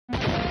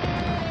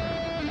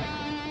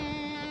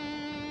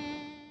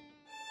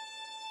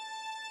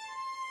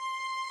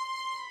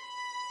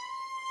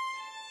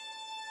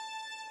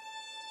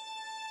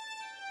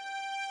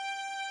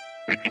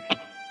I'm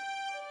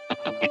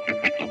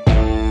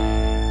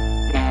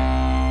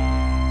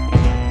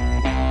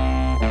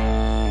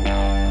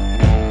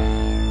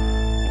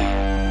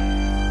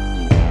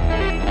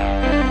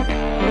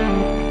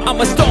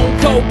a stone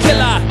cold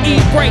killer,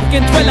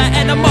 e-breaking thriller,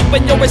 and I'm up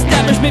in your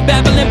establishment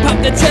babbling pop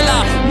the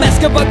tiller.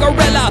 Mask of a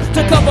gorilla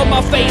to cover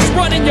my face,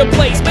 running your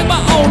place, make my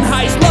own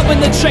heist,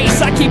 loving the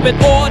chase. I keep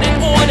it on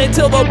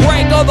till the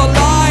break of the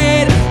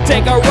light.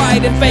 Take a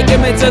ride and fake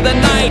him into the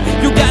night.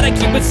 You gotta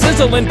keep it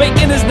sizzling,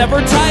 bacon is never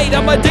tight.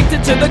 I'm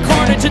addicted to the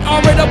carnage and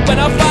armored up when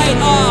I fight.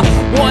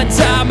 One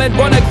time and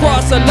run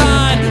across the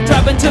line,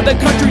 driving to the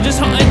country just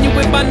hunting you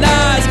with my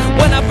knives.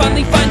 When I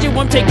finally find you,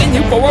 I'm taking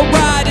you for a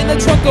ride in the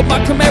trunk of my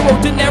Camaro.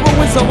 Dinero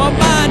is on my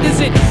mind. Is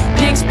it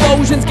the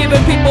explosions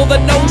giving people the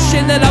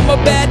notion that I'm a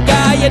bad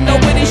guy and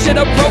nobody should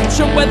approach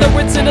him? Whether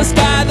it's in the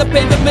sky, the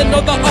pavement,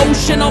 or the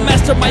ocean, I'll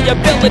master my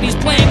abilities,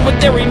 playing with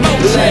their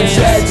emotions. Let's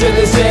head to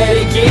the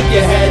city, keep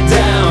your head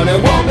down.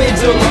 It won't be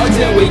too long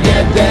till we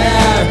get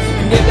there.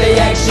 And if they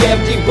act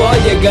shifty, pull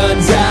your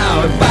guns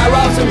out, fire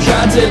off some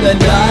shots in the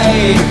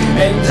night.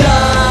 And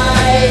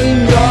I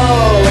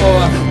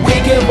know we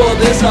can pull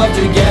this off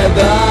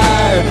together.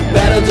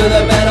 Battle to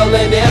the metal,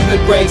 and if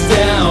it breaks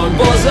down,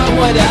 pull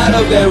someone out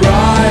of their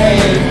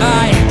ride.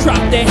 I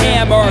drop the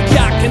hammer,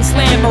 cock and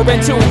slammer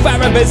into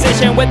firing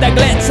position with the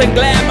glitz and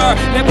glamour.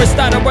 Never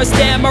stutter or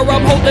stammer,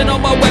 I'm holding all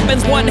my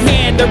weapons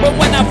one-hander. But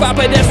when I fight,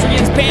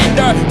 pedestrians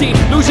pander.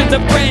 Delusions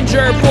of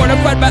grandeur,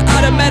 fortified by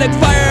automatic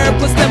fire.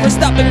 Plus never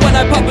stopping when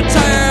I pop a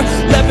tire.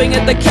 Laughing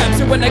at the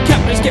capture when the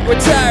captors get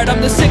retired. I'm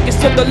the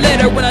sickest of the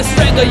litter when I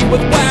strangle you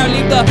with wire.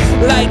 Leave the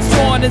lights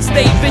on and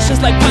stay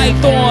vicious like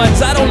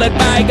pythons. I don't let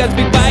bygones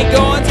be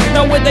bygones.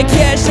 Now with the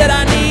cash that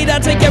I need, I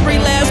take every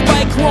last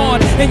bike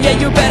on. And yeah,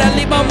 you better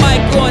leave my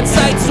mic on.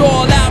 Sights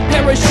all out,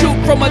 parachute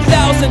from 1,000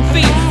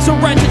 feet.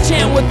 Surround your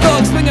chant with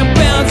thugs, swinging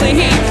pounds of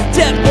heat.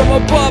 Death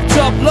from above,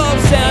 tough love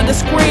sound of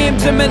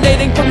screams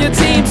emanating from your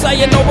team.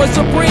 Sayonara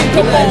supreme,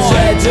 come on. Let's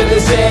head to the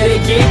city,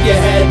 keep your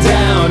head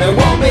down. It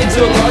won't be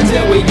too long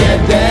till we get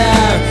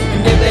there.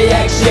 And if they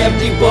act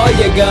shifty, pull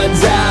your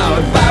guns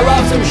out, fire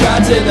off some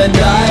shots in the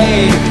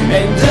night.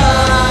 And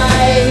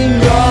I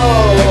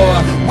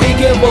know we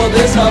can pull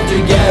this off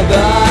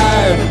together.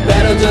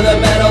 Battle to the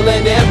metal,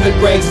 and if it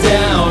breaks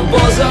down,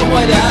 pull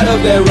someone out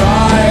of their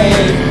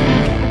ride.